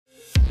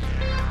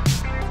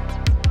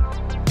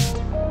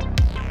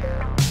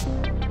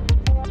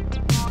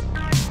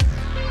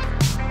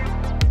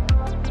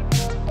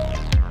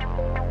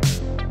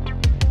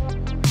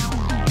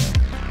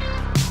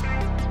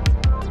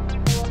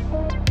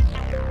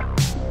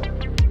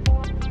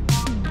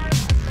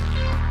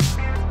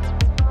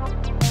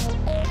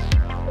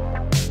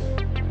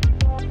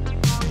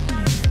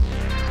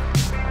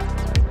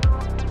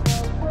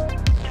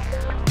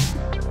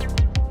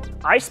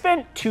I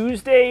spent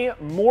Tuesday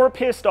more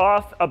pissed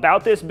off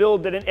about this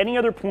build than at any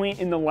other point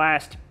in the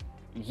last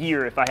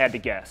year, if I had to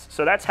guess.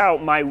 So that's how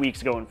my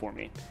week's going for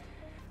me.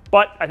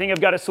 But I think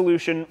I've got a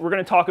solution. We're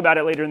going to talk about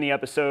it later in the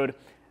episode.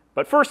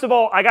 But first of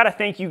all, I got to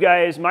thank you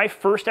guys. My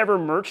first ever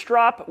merch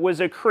drop was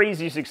a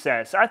crazy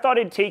success. I thought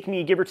it'd take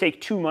me, give or take,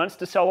 2 months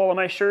to sell all of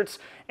my shirts,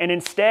 and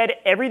instead,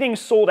 everything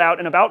sold out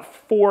in about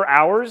 4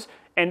 hours,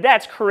 and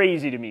that's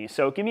crazy to me.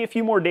 So give me a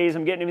few more days.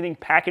 I'm getting everything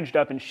packaged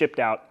up and shipped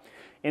out.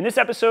 In this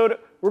episode,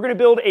 we're going to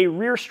build a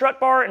rear strut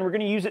bar, and we're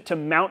going to use it to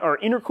mount our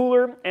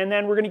intercooler, and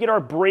then we're going to get our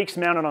brakes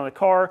mounted on the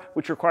car,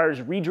 which requires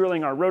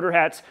redrilling our rotor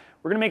hats.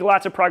 We're going to make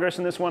lots of progress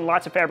in this one,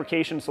 lots of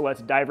fabrication, so let's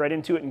dive right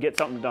into it and get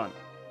something done.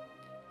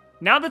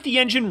 Now that the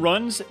engine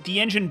runs, the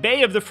engine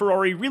bay of the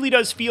Ferrari really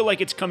does feel like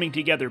it's coming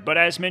together, but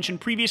as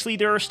mentioned previously,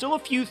 there are still a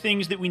few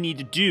things that we need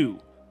to do.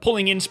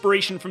 Pulling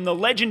inspiration from the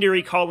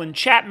legendary Colin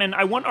Chapman,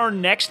 I want our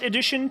next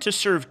edition to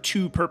serve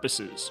two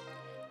purposes.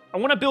 I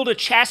want to build a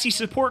chassis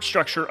support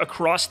structure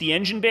across the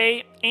engine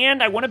bay,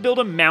 and I want to build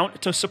a mount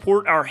to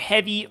support our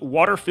heavy,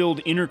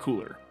 water-filled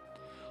intercooler.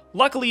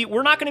 Luckily,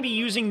 we're not going to be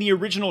using the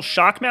original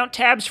shock mount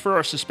tabs for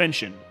our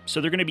suspension, so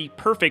they're going to be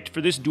perfect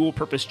for this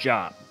dual-purpose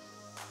job.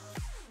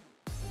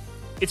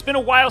 It's been a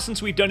while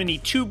since we've done any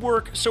tube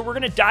work, so we're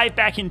going to dive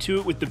back into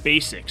it with the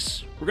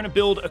basics. We're going to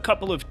build a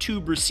couple of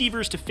tube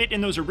receivers to fit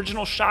in those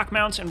original shock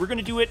mounts, and we're going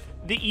to do it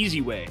the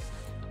easy way.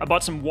 I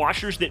bought some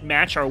washers that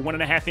match our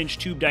 1.5-inch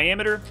tube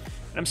diameter,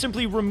 and I'm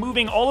simply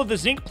removing all of the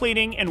zinc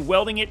plating and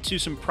welding it to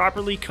some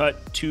properly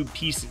cut tube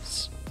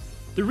pieces.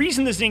 The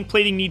reason the zinc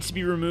plating needs to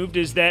be removed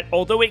is that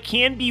although it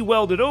can be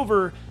welded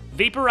over,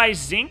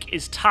 vaporized zinc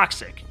is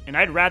toxic, and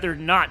I'd rather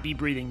not be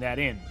breathing that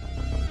in.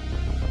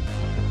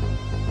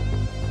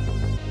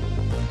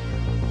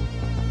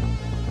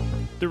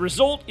 The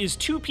result is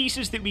two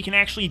pieces that we can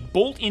actually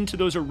bolt into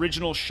those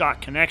original shock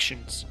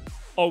connections.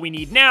 All we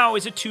need now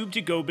is a tube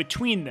to go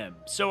between them,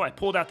 so I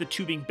pulled out the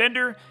tubing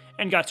bender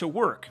and got to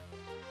work.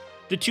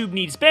 The tube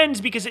needs bends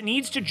because it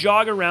needs to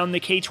jog around the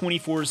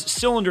K24's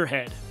cylinder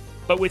head,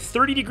 but with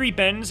 30-degree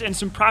bends and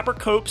some proper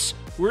copes,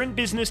 we're in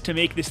business to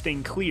make this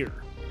thing clear.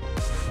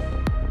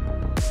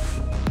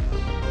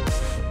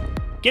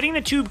 Getting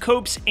the tube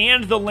copes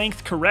and the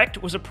length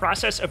correct was a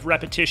process of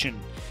repetition.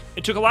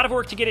 It took a lot of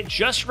work to get it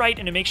just right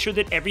and to make sure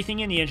that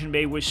everything in the engine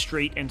bay was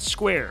straight and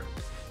square.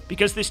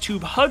 Because this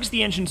tube hugs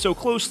the engine so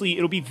closely,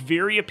 it'll be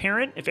very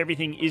apparent if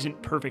everything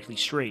isn't perfectly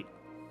straight.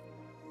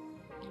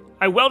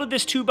 I welded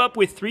this tube up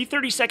with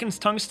 3/32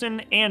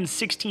 tungsten and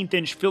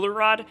 16th-inch filler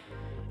rod,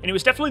 and it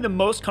was definitely the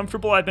most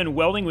comfortable I've been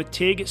welding with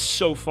TIG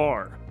so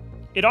far.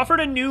 It offered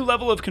a new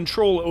level of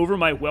control over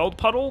my weld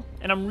puddle,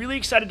 and I'm really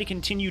excited to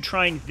continue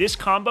trying this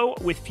combo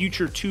with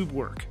future tube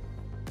work.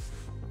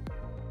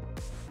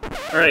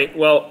 Alright,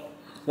 well,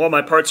 while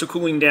my parts are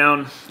cooling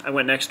down, I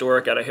went next door,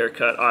 got a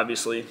haircut,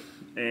 obviously,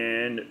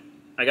 and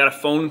I got a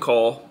phone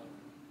call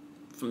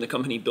from the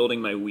company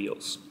building my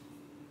wheels.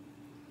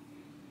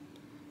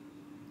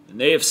 And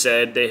they have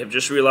said they have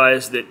just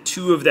realized that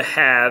 2 of the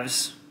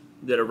halves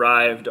that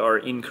arrived are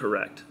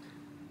incorrect.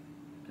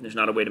 And there's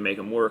not a way to make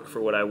them work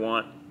for what I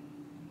want.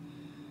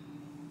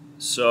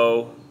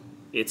 So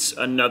it's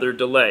another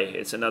delay.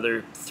 It's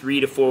another 3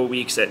 to 4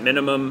 weeks at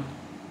minimum.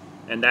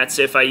 And that's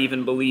if I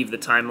even believe the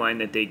timeline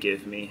that they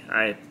give me.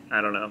 I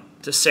don't know.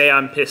 To say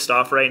I'm pissed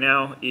off right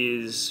now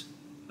is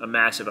a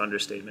massive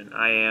understatement.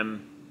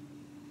 I'm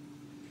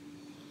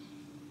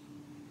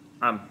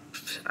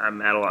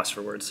at a loss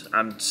for words.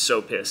 I'm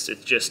so pissed.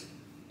 It's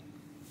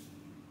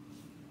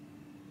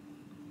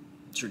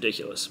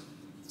ridiculous.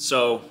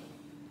 So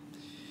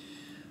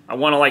I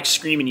want to like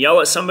scream and yell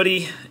at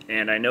somebody,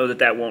 and I know that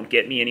that won't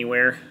get me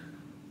anywhere.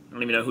 I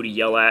don't even know who to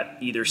yell at.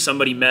 Either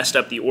somebody messed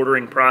up the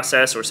ordering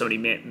process or somebody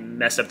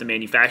messed up the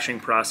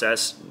manufacturing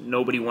process.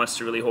 Nobody wants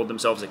to really hold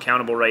themselves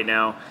accountable right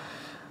now,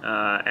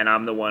 and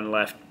I'm the one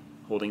left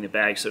holding the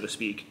bag, so to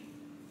speak.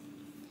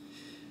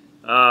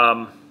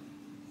 And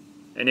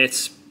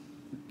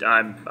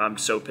I'm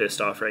so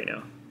pissed off right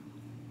now.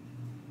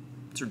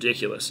 It's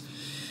ridiculous.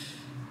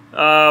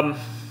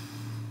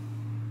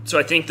 So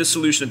I think the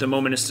solution at the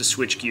moment is to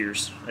switch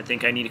gears. I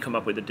think I need to come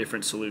up with a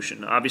different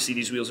solution. Obviously,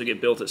 these wheels will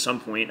get built at some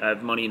point. I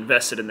have money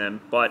invested in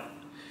them, but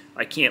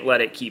I can't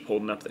let it keep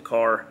holding up the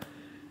car.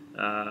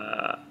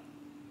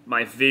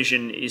 My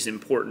vision is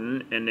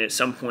important, and at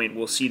some point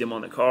we'll see them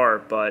on the car,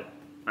 but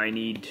I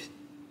need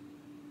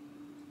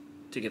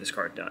to get this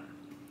car done.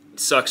 It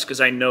sucks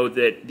because I know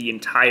that the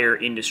entire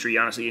industry,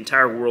 honestly, the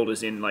entire world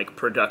is in like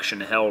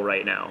production hell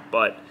right now,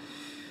 but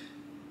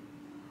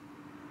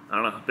I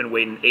don't know, I've been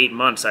waiting 8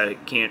 months. I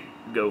can't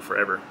go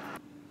forever.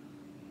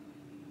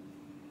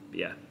 But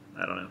yeah,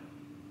 I don't know.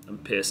 I'm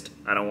pissed.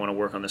 I don't want to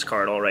work on this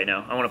car at all right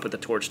now. I want to put the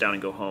torch down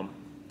and go home.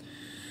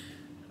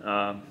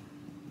 And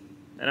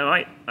I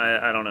might.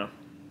 I don't know.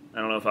 I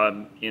don't know if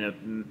I'm in a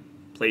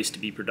place to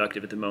be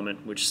productive at the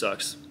moment, which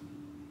sucks.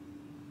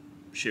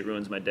 Shit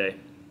ruins my day.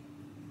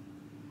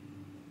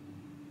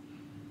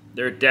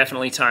 There are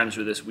definitely times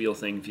where this wheel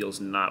thing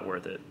feels not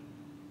worth it.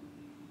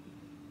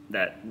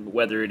 That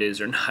whether it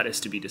is or not is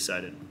to be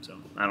decided. So,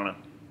 I don't know.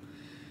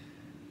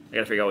 I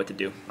gotta figure out what to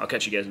do. I'll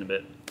catch you guys in a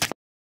bit.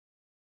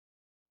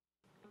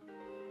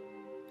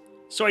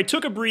 So I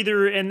took a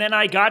breather and then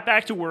I got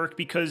back to work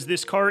because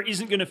this car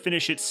isn't going to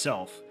finish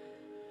itself.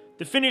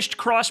 The finished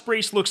cross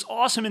brace looks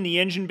awesome in the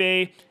engine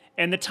bay,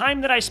 and the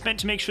time that I spent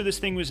to make sure this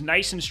thing was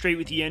nice and straight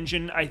with the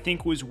engine I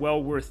think was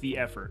well worth the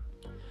effort.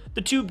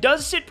 The tube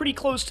does sit pretty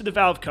close to the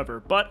valve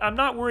cover, but I'm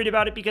not worried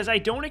about it because I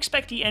don't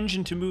expect the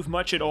engine to move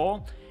much at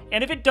all,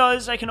 and if it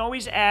does, I can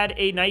always add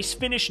a nice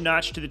finish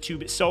notch to the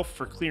tube itself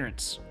for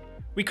clearance.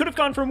 We could have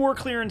gone for more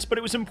clearance, but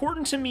it was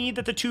important to me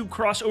that the tube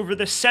cross over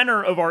the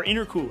center of our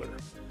intercooler.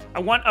 I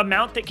want a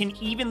mount that can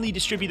evenly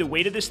distribute the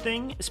weight of this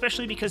thing,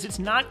 especially because it's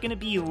not going to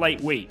be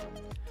lightweight.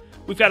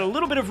 We've got a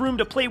little bit of room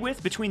to play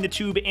with between the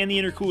tube and the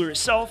intercooler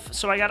itself,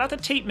 so I got out the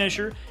tape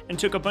measure and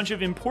took a bunch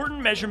of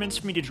important measurements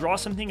for me to draw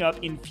something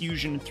up in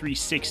Fusion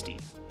 360.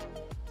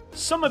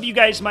 Some of you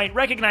guys might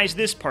recognize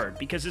this part,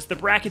 because it's the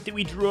bracket that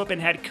we drew up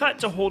and had cut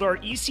to hold our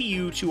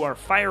ECU to our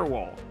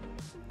firewall.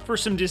 For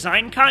some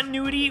design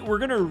continuity, we're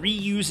going to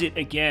reuse it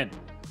again.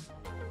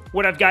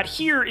 What I've got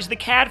here is the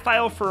CAD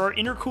file for our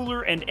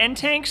intercooler and end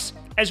tanks,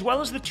 as well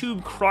as the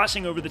tube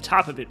crossing over the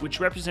top of it, which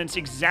represents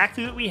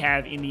exactly what we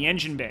have in the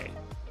engine bay.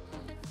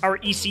 Our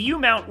ECU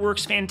mount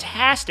works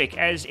fantastic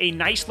as a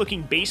nice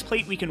looking base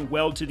plate we can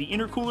weld to the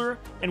intercooler,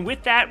 and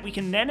with that we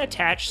can then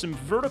attach some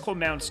vertical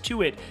mounts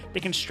to it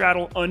that can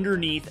straddle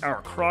underneath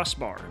our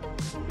crossbar.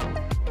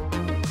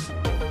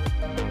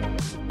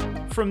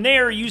 From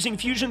there, using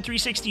Fusion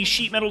 360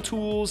 sheet metal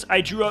tools, I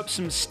drew up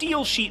some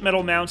steel sheet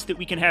metal mounts that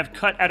we can have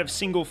cut out of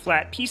single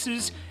flat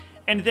pieces,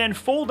 and then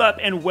fold up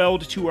and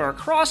weld to our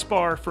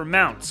crossbar for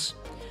mounts.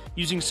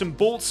 Using some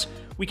bolts,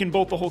 we can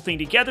bolt the whole thing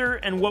together,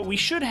 and what we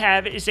should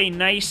have is a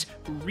nice,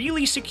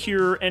 really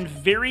secure, and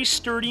very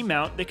sturdy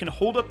mount that can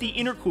hold up the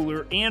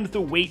intercooler and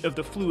the weight of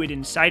the fluid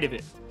inside of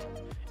it.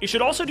 It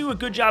should also do a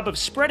good job of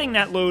spreading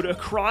that load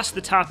across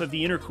the top of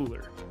the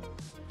intercooler.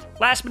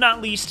 Last but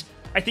not least,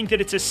 I think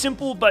that it's a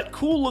simple but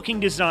cool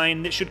looking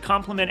design that should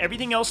complement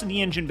everything else in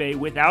the engine bay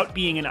without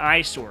being an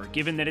eyesore,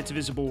 given that it's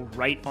visible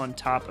right on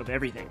top of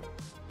everything.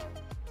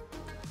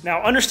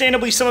 Now,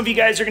 understandably, some of you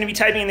guys are going to be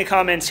typing in the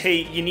comments,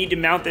 hey, you need to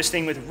mount this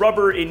thing with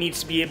rubber, it needs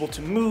to be able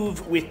to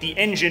move with the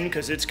engine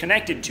because it's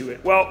connected to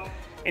it. Well,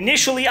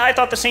 initially I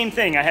thought the same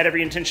thing. I had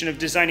every intention of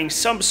designing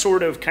some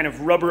sort of kind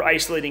of rubber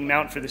isolating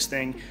mount for this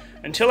thing,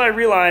 until I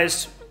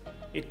realized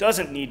it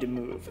doesn't need to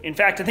move. In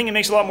fact, I think it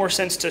makes a lot more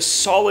sense to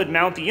solid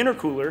mount the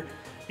intercooler,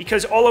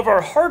 because all of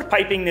our hard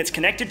piping that's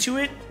connected to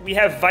it, we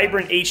have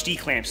vibrant HD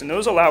clamps, and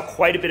those allow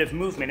quite a bit of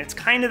movement. It's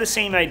kind of the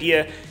same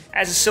idea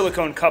as a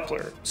silicone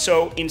coupler.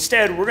 So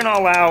instead, we're gonna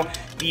allow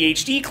the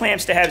HD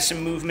clamps to have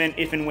some movement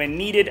if and when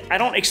needed. I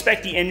don't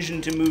expect the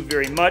engine to move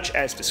very much,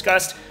 as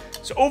discussed.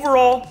 So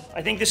overall,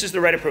 I think this is the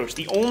right approach.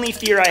 The only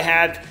fear I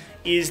have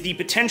is the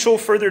potential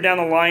further down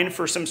the line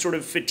for some sort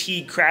of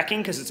fatigue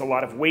cracking, because it's a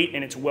lot of weight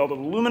and it's welded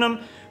aluminum,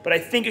 but I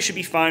think it should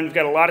be fine. We've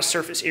got a lot of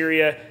surface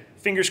area.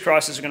 Fingers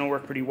crossed this is gonna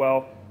work pretty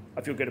well. I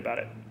feel good about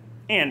it.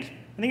 And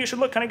I think it should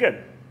look kind of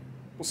good.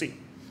 We'll see.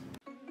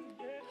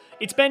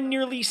 It's been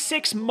nearly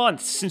 6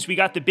 months since we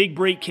got the big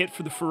brake kit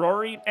for the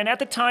Ferrari, and at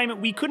the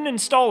time we couldn't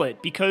install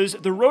it because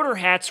the rotor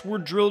hats were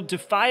drilled to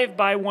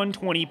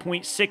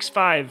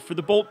 5x120.65 for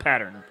the bolt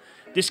pattern.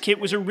 This kit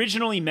was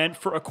originally meant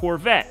for a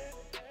Corvette.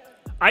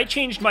 I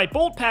changed my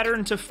bolt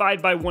pattern to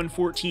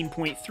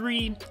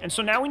 5x114.3, and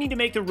so now we need to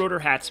make the rotor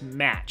hats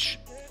match.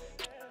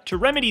 To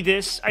remedy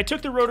this, I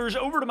took the rotors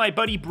over to my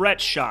buddy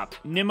Brett's shop,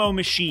 Nimmo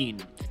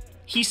Machine.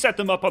 He set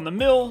them up on the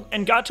mill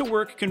and got to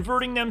work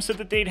converting them so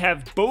that they'd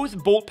have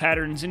both bolt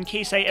patterns in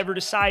case I ever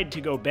decide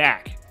to go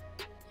back.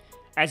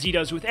 As he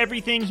does with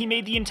everything, he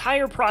made the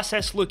entire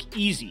process look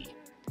easy.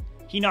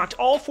 He knocked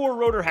all 4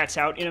 rotor hats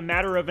out in a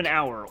matter of an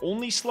hour,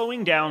 only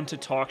slowing down to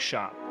talk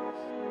shop.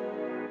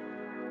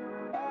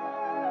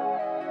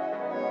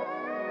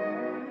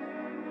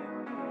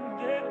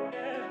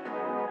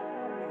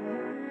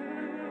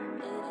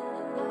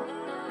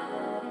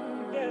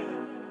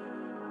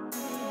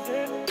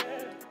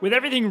 With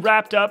everything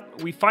wrapped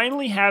up, we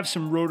finally have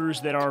some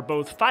rotors that are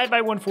both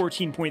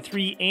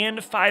 5x114.3 and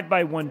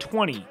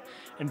 5x120.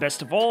 And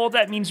best of all,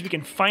 that means we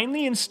can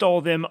finally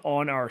install them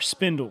on our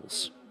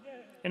spindles.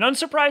 And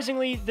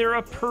unsurprisingly, they're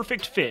a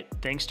perfect fit,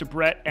 thanks to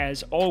Brett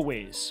as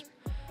always.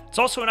 It's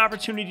also an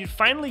opportunity to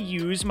finally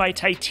use my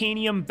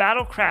titanium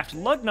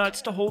Battlecraft lug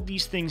nuts to hold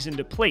these things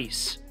into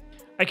place.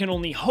 I can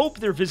only hope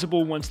they're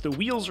visible once the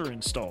wheels are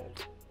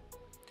installed.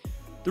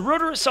 The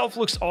rotor itself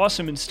looks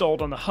awesome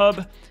installed on the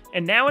hub,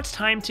 and now it's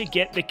time to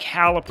get the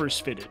calipers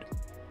fitted.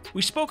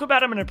 We spoke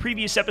about them in a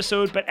previous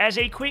episode, but as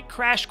a quick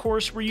crash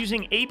course, we're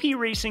using AP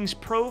Racing's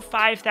Pro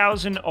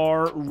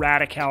 5000R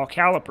Radical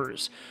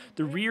calipers.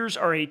 The rears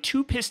are a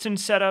 2-piston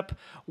setup,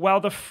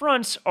 while the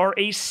fronts are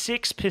a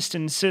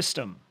 6-piston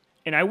system.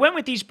 And I went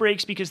with these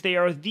brakes because they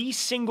are the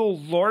single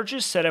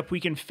largest setup we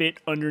can fit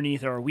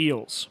underneath our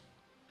wheels.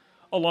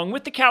 Along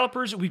with the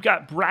calipers, we've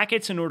got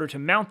brackets in order to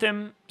mount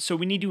them, so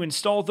we need to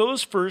install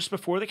those first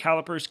before the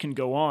calipers can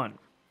go on.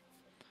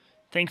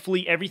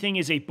 Thankfully, everything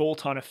is a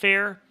bolt-on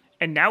affair,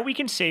 and now we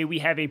can say we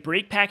have a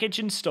brake package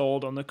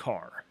installed on the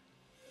car.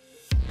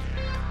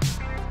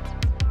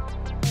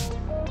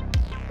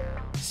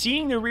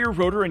 Seeing the rear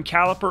rotor and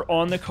caliper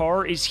on the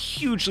car is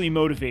hugely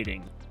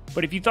motivating.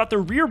 But if you thought the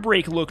rear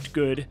brake looked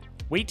good,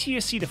 wait till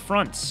you see the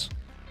fronts.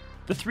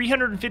 The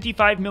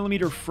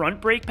 355mm front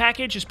brake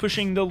package is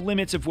pushing the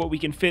limits of what we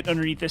can fit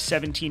underneath a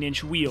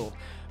 17-inch wheel,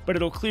 but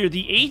it'll clear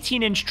the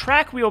 18-inch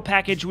track wheel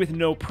package with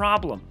no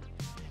problem.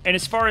 And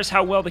as far as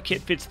how well the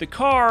kit fits the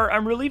car,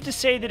 I'm relieved to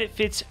say that it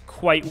fits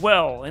quite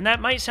well, and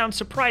that might sound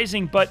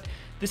surprising, but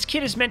this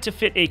kit is meant to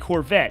fit a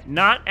Corvette,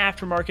 not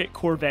aftermarket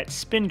Corvette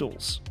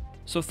spindles.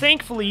 So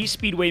thankfully,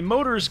 Speedway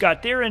Motors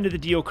got their end of the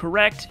deal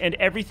correct, and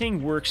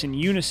everything works in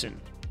unison.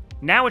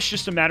 Now it's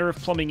just a matter of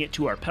plumbing it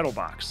to our pedal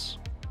box.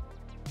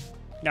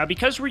 Now,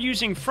 because we're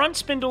using front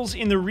spindles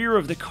in the rear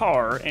of the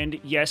car, and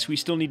yes, we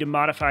still need to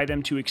modify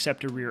them to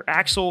accept a rear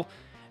axle,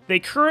 they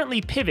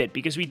currently pivot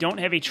because we don't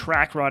have a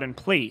track rod in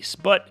place,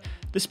 but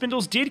the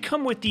spindles did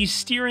come with these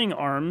steering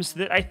arms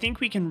that I think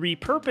we can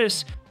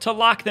repurpose to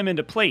lock them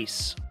into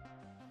place.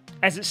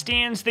 As it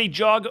stands, they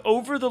jog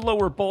over the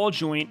lower ball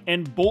joint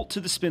and bolt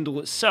to the spindle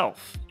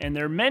itself, and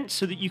they're meant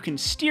so that you can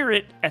steer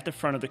it at the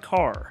front of the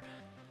car.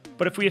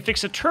 But if we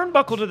affix a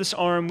turnbuckle to this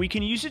arm, we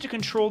can use it to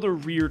control the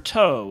rear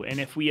toe, and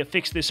if we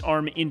affix this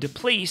arm into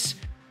place,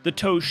 the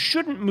toe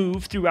shouldn't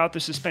move throughout the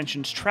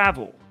suspension's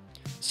travel.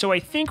 So I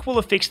think we'll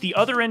affix the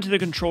other end to the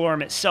control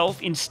arm itself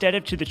instead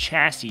of to the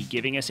chassis,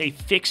 giving us a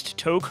fixed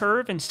toe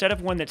curve instead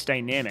of one that's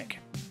dynamic.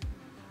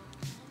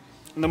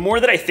 And the more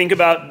that I think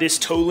about this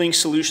toe link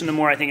solution, the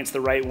more I think it's the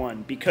right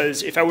one,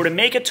 because if I were to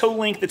make a toe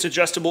link that's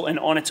adjustable and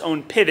on its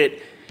own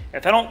pivot,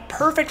 if I don't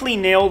perfectly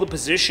nail the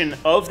position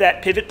of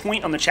that pivot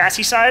point on the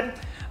chassis side,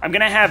 I'm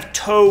gonna have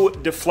toe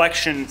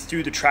deflection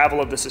through the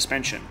travel of the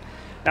suspension.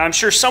 Now, I'm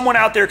sure someone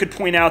out there could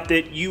point out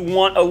that you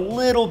want a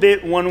little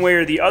bit one way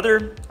or the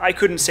other. I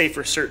couldn't say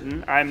for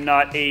certain. I'm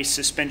not a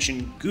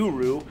suspension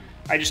guru.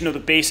 I just know the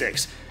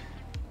basics.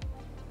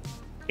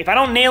 If I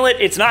don't nail it,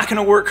 it's not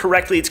gonna work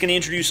correctly. It's gonna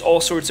introduce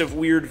all sorts of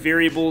weird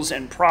variables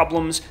and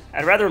problems.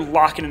 I'd rather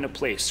lock it into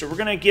place. So we're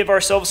gonna give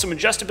ourselves some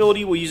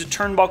adjustability. We'll use a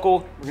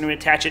turnbuckle. We're gonna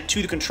attach it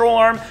to the control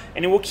arm,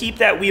 and it will keep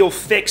that wheel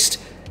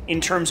fixed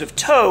in terms of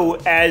toe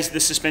as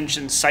the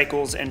suspension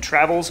cycles and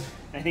travels.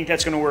 And I think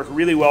that's gonna work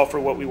really well for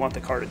what we want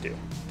the car to do.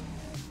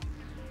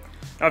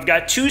 Now, I've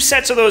got two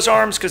sets of those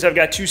arms because I've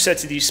got two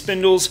sets of these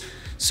spindles.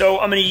 So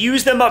I'm going to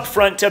use them up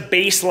front to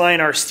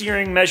baseline our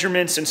steering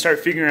measurements and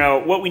start figuring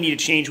out what we need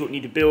to change, what we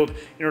need to build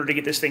in order to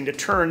get this thing to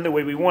turn the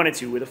way we want it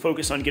to, with a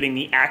focus on getting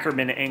the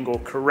Ackerman angle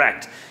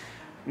correct.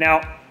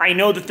 Now, I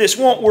know that this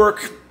won't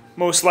work,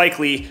 most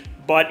likely,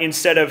 but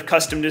instead of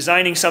custom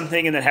designing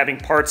something and then having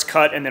parts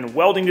cut and then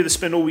welding to the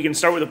spindle, we can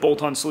start with a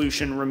bolt-on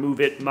solution,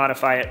 remove it,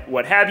 modify it,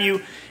 what have you,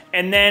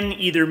 and then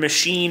either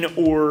machine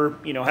or,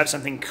 have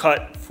something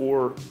cut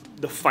for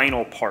the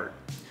final part.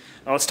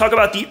 Now let's talk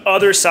about the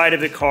other side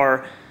of the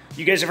car.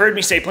 You guys have heard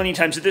me say plenty of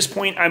times at this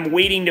point, I'm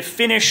waiting to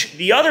finish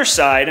the other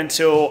side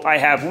until I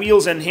have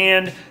wheels in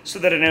hand so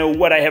that I know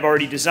what I have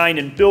already designed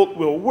and built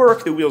will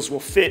work, the wheels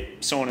will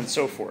fit, so on and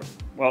so forth.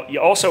 Well,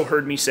 you also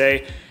heard me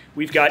say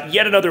we've got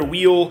yet another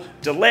wheel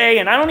delay,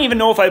 and I don't even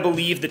know if I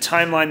believe the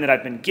timeline that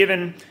I've been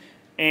given.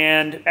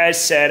 And as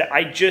said,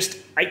 I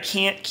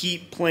can't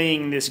keep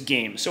playing this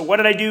game. So what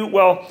did I do?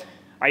 Well,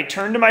 I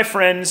turned to my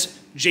friends,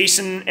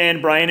 Jason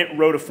and Brian at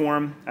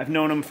Rotiform. I've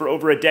known them for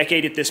over a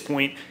decade at this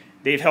point.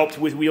 They've helped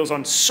with wheels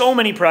on so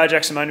many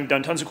projects of mine. We've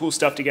done tons of cool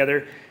stuff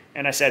together.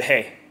 And I said,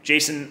 hey,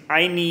 Jason,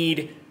 I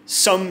need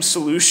some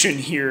solution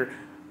here.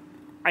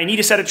 I need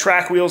a set of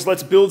track wheels.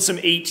 Let's build some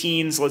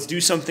 18s. Let's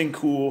do something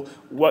cool.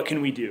 What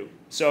can we do?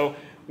 So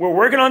we're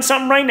working on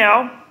something right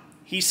now.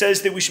 He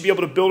says that we should be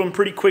able to build them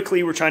pretty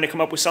quickly. We're trying to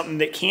come up with something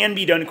that can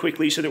be done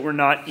quickly so that we're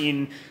not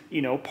in,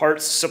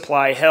 parts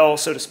supply hell,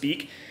 so to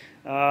speak.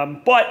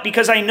 But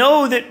because I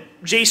know that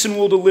Jason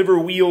will deliver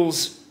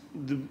wheels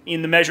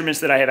in the measurements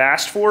that I have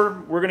asked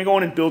for, we're going to go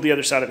in and build the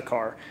other side of the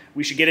car.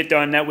 We should get it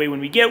done. That way when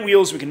we get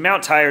wheels, we can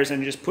mount tires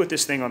and just put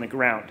this thing on the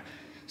ground.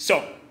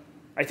 So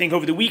I think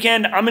over the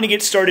weekend, I'm going to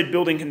get started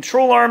building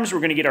control arms. We're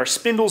going to get our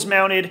spindles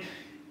mounted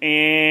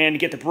and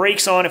get the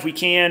brakes on if we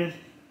can.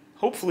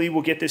 Hopefully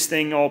we'll get this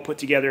thing all put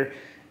together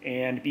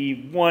and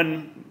be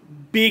one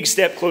big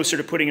step closer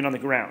to putting it on the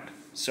ground.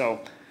 So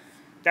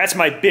that's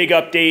my big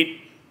update.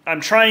 I'm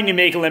trying to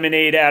make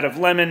lemonade out of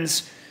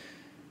lemons.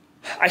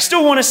 I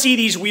still want to see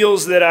these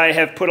wheels that I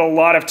have put a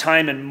lot of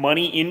time and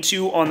money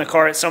into on the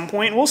car at some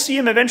point. We'll see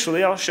them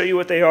eventually. I'll show you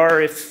what they are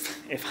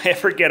if I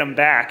ever get them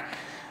back.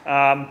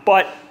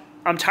 But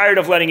I'm tired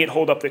of letting it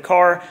hold up the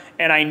car,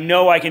 and I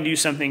know I can do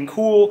something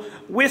cool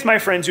with my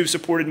friends who've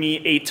supported me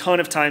a ton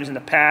of times in the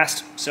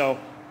past. So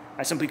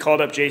I simply called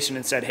up Jason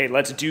and said, hey,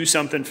 let's do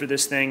something for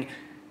this thing.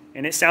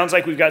 And it sounds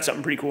like we've got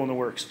something pretty cool in the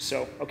works.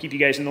 So I'll keep you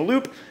guys in the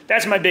loop.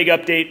 That's my big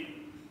update.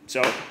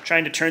 So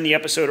trying to turn the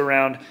episode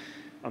around.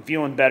 I'm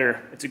feeling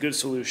better. It's a good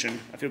solution.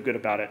 I feel good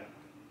about it.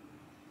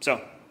 So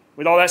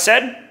with all that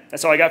said,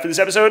 that's all I got for this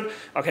episode.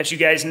 I'll catch you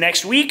guys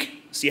next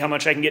week. See how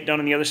much I can get done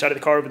on the other side of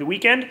the car over the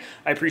weekend.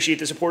 I appreciate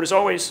the support as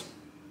always.